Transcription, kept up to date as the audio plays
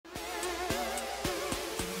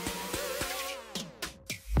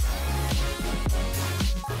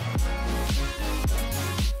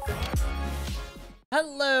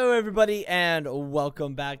Hello everybody and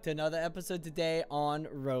welcome back to another episode today on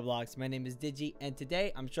Roblox. My name is Digi and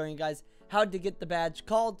today I'm showing you guys how to get the badge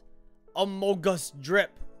called AMOGUS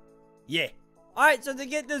DRIP. Yeah. Alright, so to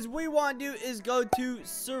get this, what we want to do is go to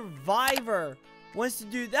Survivor. Once you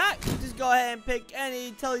do that, just go ahead and pick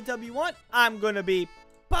any Teletubby you want. I'm going to be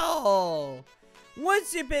Paul.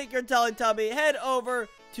 Once you pick your Teletubby, head over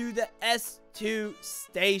to the S2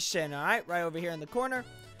 station. Alright, right over here in the corner.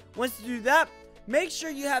 Once you do that, make sure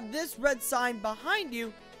you have this red sign behind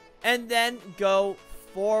you and then go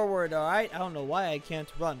forward, alright? I don't know why I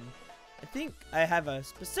can't run. I think I have a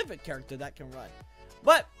specific character that can run.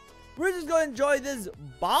 But we're just going to enjoy this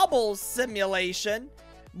bobble simulation.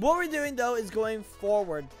 What we're doing though is going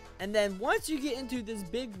forward. And then once you get into this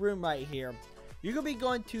big room right here, you're going to be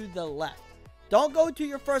going to the left. Don't go to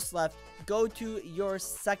your first left. Go to your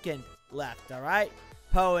second left, alright?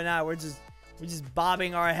 Poe and I, we're just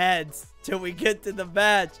bobbing our heads till we get to the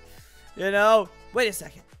badge. You know? Wait a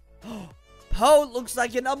second. Poe looks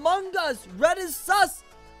like an Among Us. Red is sus.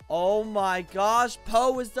 Oh my gosh.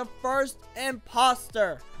 Poe is the first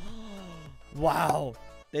imposter. Wow.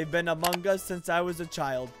 They've been Among Us since I was a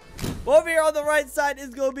child. Over here on the right side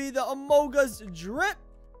is going to be the AMOGUS DRIP.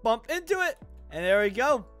 Bump into it. And there we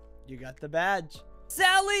go. You got the badge.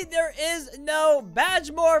 Sadly, there is no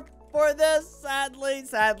badge morph for this, sadly.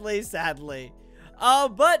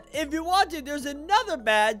 But if you want to, there's another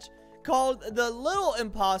badge called the Little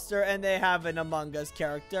Imposter, and they have an Among Us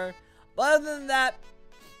character. But other than that,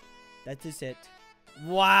 that is it.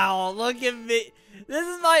 Wow, look at me. This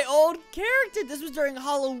is my old character. This was during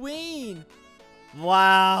Halloween.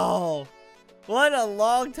 Wow. What a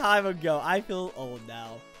long time ago. I feel old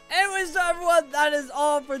now. Anyways, so everyone, that is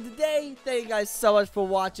all for today. Thank you guys so much for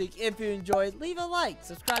watching. If you enjoyed, leave a like,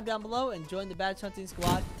 subscribe down below, and join the badge hunting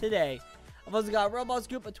squad today. I've also got a Roblox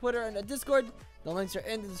group, a Twitter, and a Discord. The links are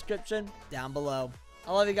in the description down below.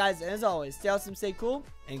 I love you guys, and as always, stay awesome, stay cool,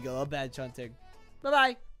 and go badge hunting.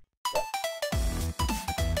 Bye-bye.